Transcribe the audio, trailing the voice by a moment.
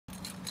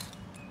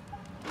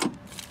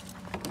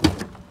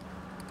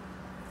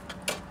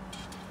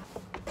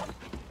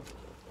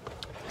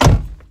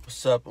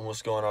What's up and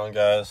what's going on,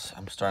 guys?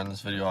 I'm starting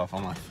this video off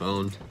on my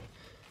phone,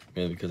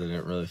 mainly because I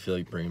didn't really feel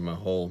like bringing my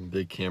whole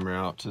big camera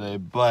out today,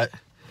 but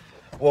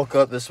woke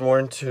up this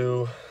morning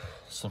to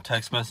some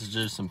text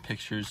messages, some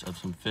pictures of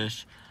some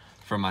fish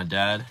from my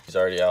dad. He's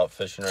already out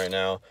fishing right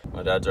now.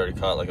 My dad's already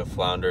caught like a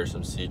flounder,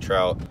 some sea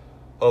trout.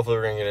 Hopefully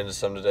we're gonna get into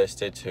some today.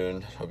 Stay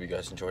tuned. Hope you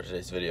guys enjoyed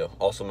today's video.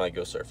 Also might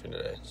go surfing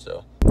today,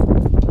 so.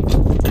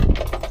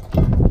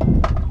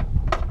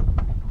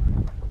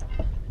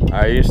 All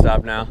right, you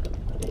stop now.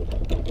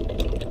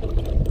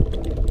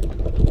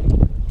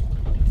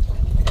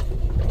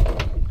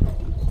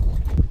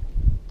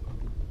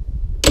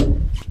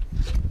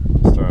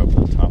 Start up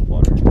with top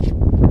water.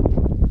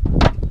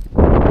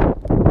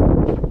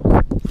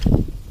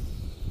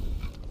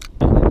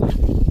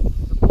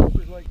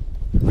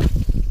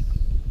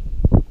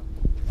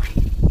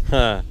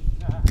 Huh.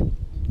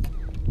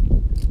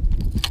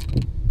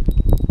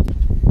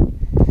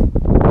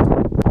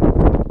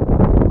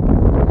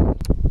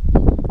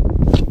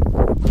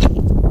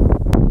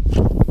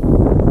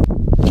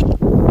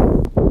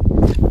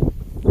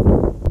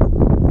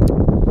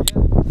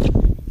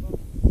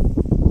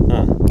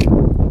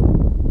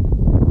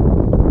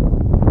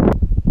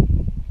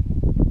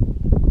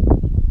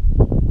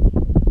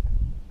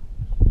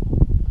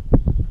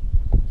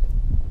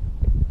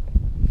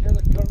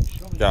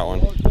 Got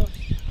one.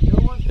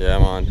 Yeah,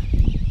 I'm on.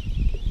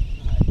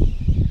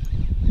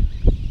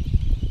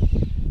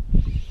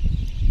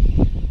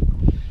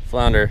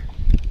 Flounder.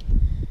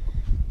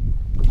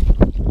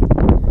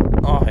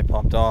 Oh, I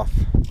popped off.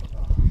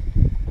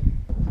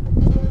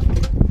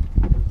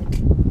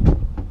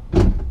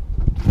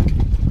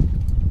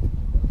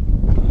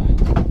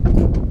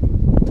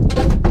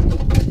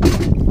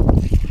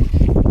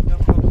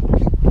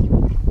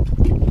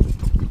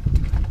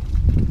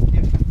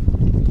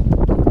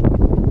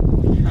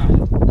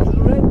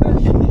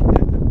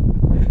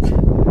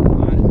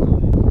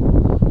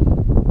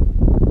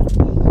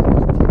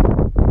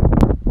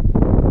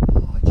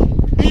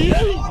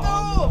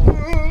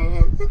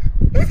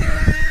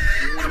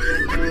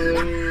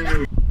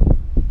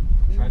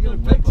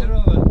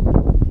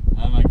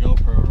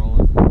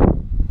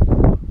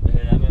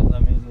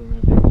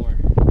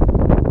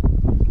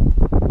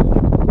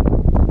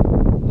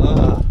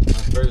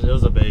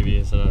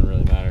 So it doesn't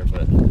really matter,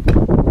 but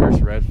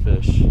first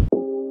redfish.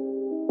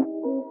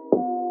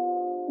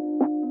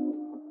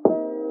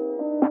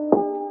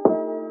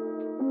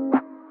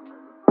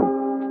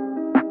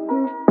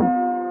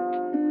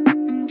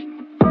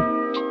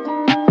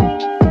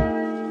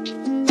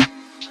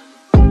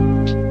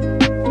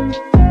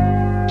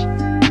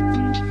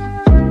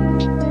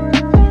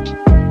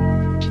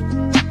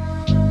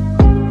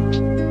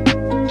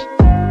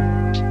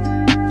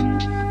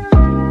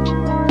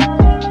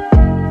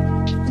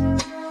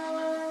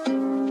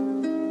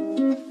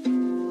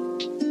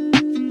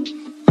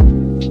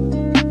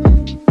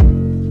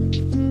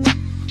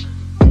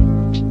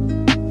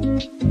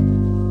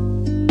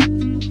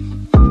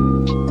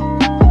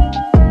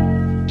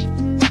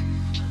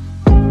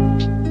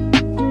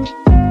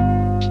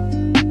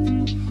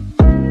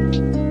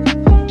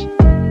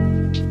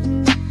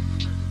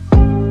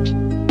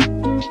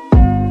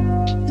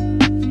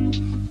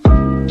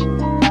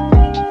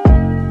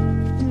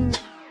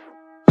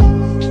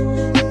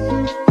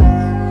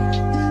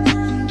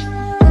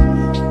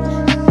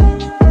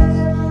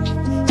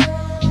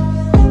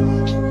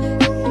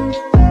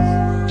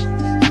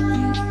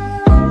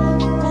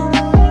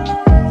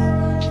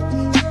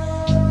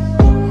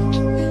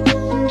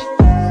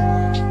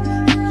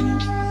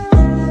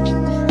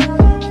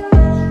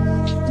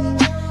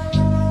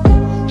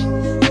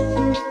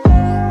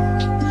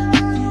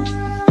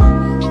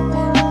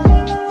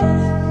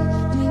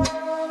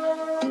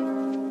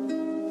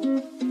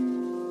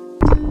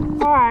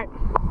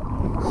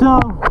 So,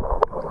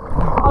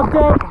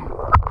 update,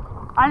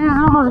 I just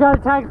almost got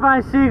attacked by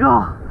a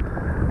seagull.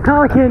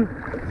 Pelican,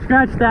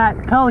 scratch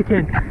that,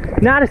 pelican,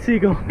 not a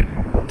seagull.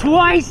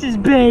 Twice as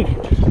big.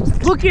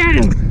 Look at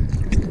him.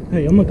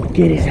 Hey, I'm gonna go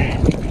get his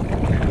ass.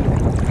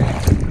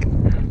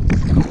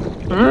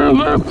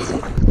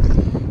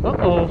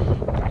 Uh-oh.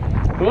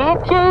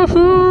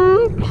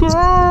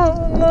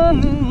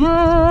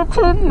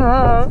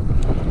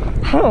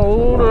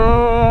 Hold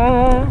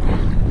on.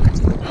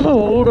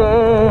 Hold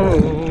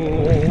on.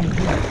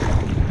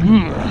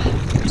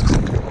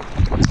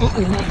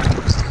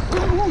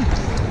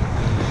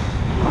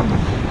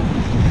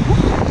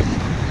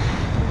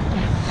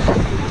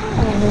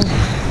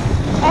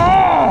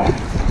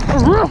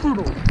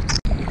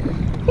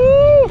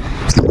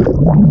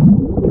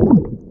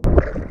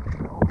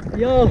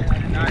 Yo,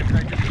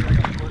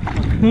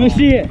 let me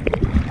see it.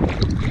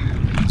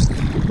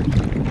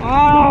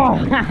 Oh,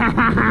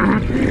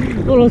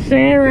 little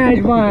sand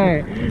rag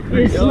bar.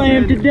 It's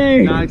slammed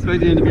today. Not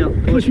expecting it to be a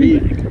push me.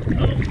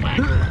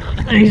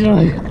 Thanks,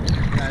 I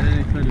didn't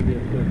expect it to be a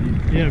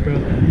push. Yeah, bro.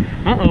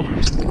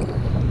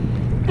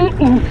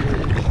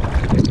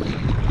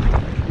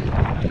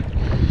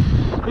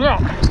 Yeah.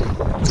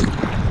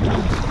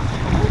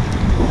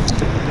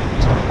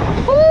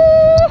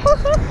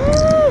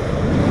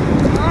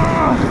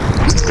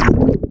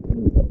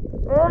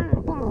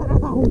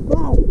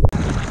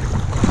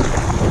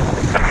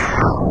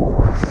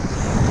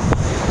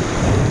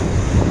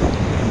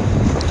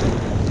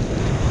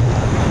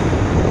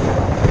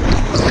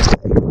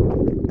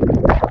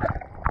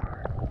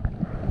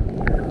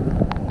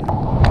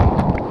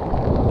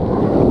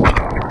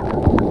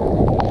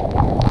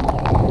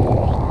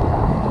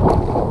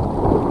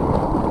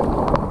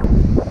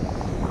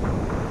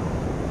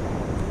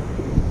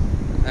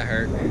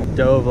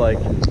 dove like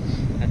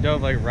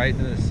right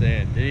into the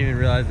sand. Didn't even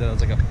realize that I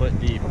was like a foot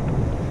deep.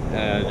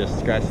 And I just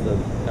scratched the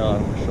hell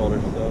out of my shoulder.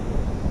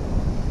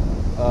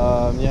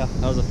 So yeah,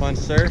 that was a fun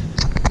surf.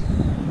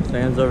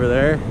 Sand's over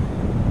there.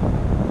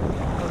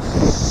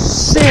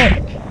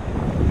 Sick!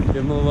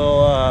 Give them a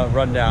little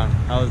rundown.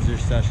 How was your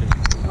session?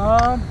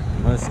 On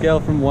a scale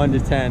from 1 to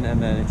 10, and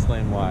then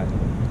explain why.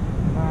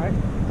 Alright.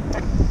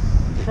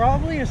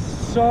 Probably a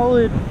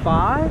solid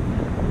 5.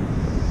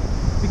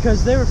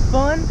 Because they were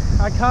fun.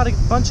 I caught a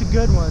bunch of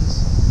good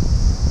ones.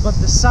 But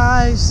the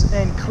size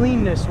and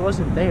cleanness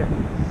wasn't there.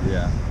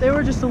 Yeah. They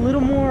were just a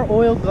little more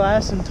oil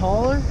glass and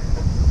taller.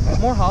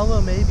 More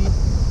hollow, maybe.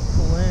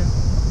 Pull in.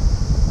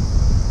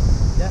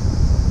 Yeah.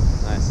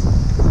 Nice.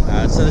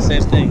 I'd say the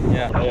same thing.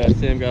 Yeah. Yeah.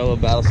 Sam got a little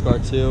battle scar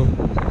too.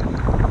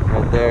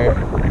 Right there.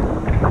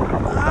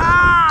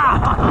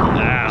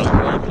 Ah!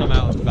 Really come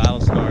out with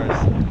battle scars.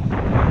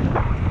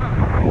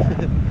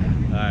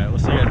 Alright, we'll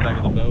see you guys back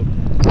at the boat.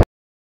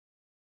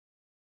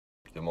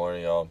 Good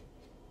morning, y'all.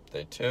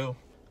 Day 2.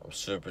 I'm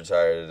super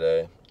tired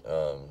today.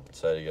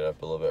 Decided to get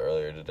up a little bit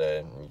earlier today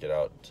and get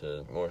out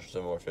to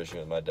some more fishing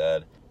with my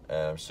dad. And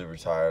I'm super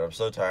tired. I'm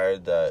so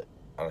tired that,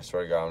 I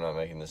swear to God, I'm not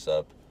making this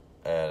up.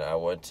 And I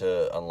went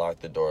to unlock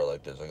the door,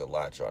 like there's like a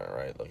latch on it,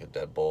 right? Like a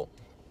deadbolt.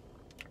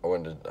 I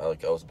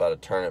was about to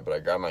turn it, but I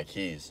grabbed my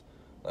keys,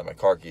 like my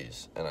car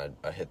keys, and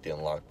I hit the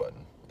unlock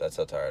button. That's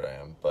how tired I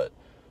am. But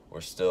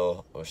we're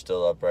still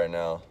up right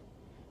now,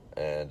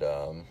 and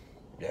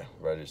yeah,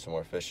 ready to do some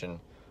more fishing.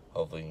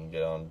 Hopefully, we can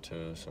get on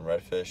to some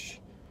redfish.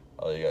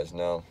 I'll let you guys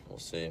know. We'll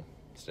see.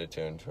 Stay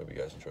tuned. Hope you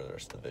guys enjoy the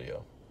rest of the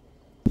video.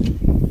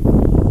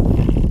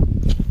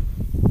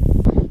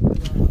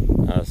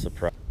 Not a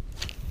surprise.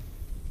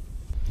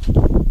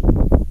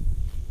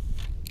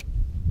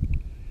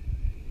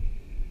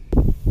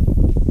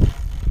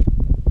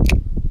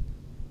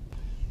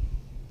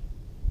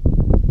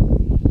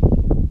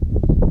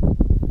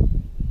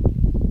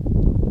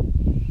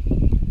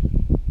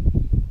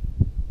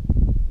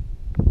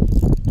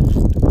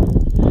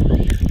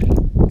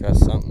 Got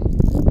something.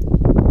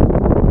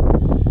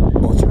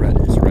 Oh, it's red.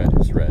 It's red.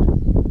 It's red.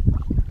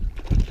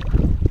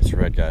 It's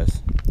red,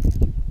 guys.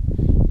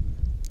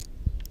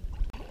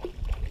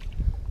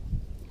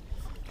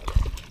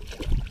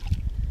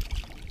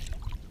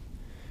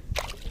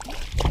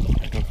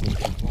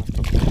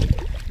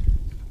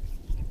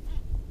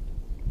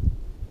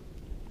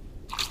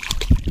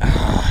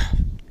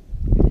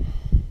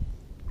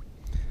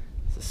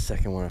 It's the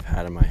second one I've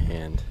had in my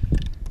hand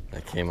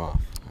that came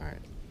off. All right.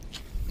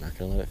 I'm not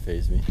gonna let it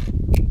faze me.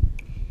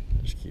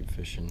 I'll just keep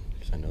fishing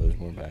because I know there's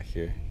more back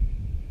here.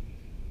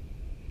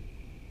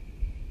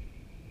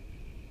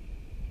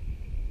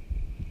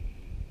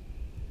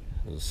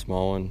 It was a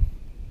small one,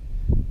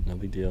 no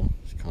big deal.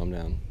 Just calm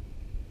down.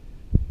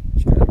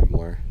 Just gotta be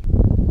more.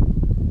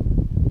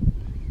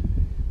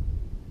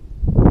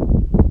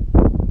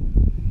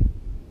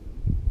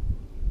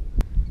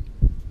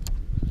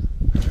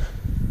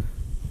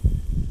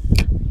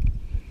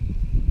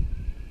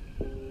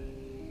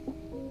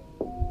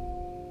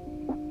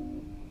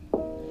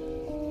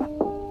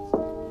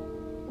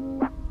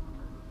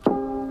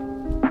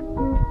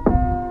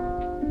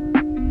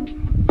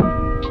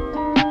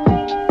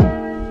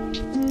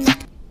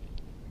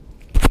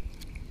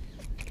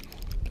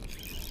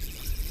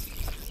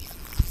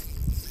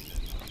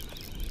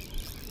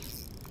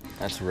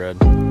 That's red.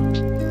 There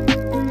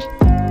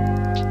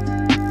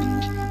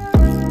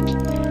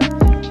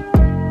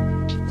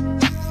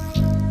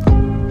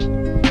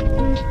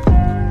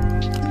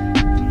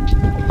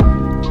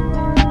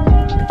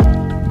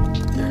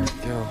we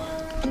go.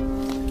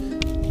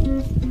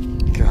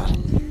 Got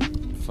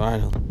him.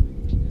 Finally.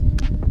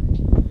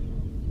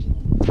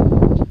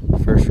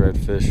 First red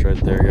fish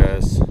right there,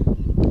 guys.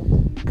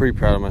 Pretty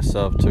proud of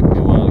myself. Took me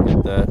a while to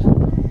get that.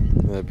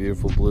 That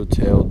beautiful blue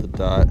tail with the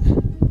dot.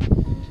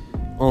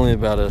 Only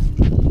about a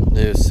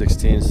new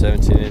 16,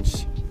 17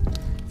 inch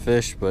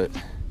fish, but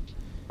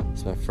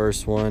it's my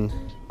first one.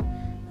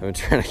 I've been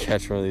trying to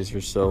catch one of these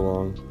for so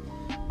long.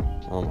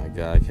 Oh my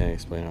God, I can't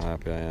explain how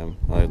happy I am.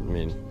 I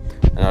mean,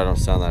 I know I don't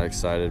sound that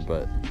excited,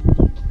 but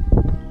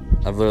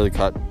I've literally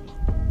caught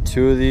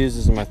 2 of these.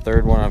 This is my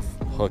 3rd one I've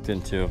hooked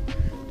into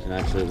and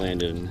actually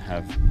landed and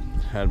have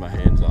had my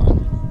hands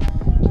on.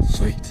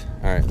 Sweet.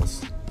 All right, let's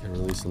get a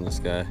release on this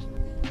guy.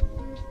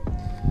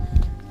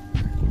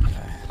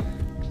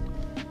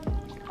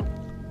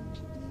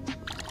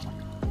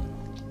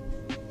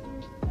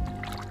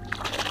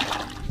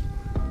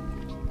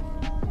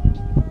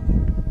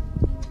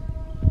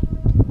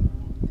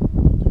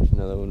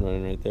 Another one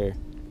running right there.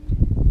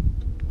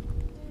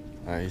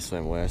 All right, he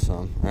swam away, I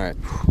saw him. All right.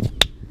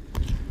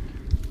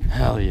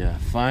 Hell yeah,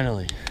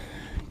 finally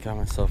got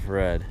myself a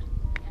red.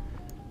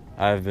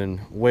 I've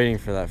been waiting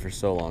for that for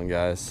so long,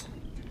 guys.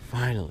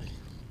 Finally.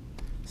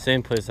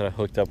 Same place that I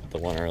hooked up with the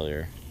one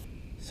earlier.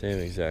 Same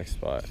exact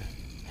spot.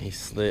 I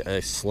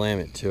slam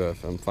it too.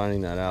 If I'm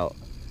finding that out,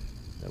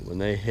 that when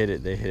they hit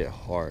it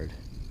hard.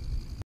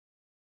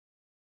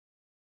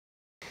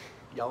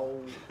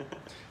 Yo.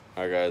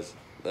 Alright guys,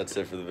 that's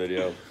it for the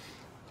video.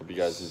 Hope you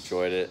guys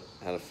enjoyed it.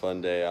 Had a fun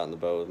day out on the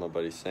boat with my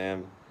buddy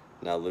Sam.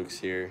 Now Luke's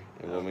here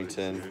in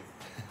Wilmington.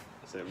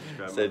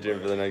 Stay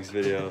tuned for the next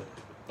video.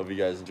 Hope you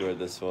guys enjoyed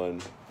this one.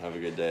 Have a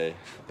good day.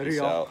 Peace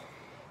out.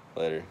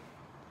 Later.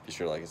 Be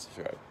sure to like and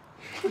subscribe.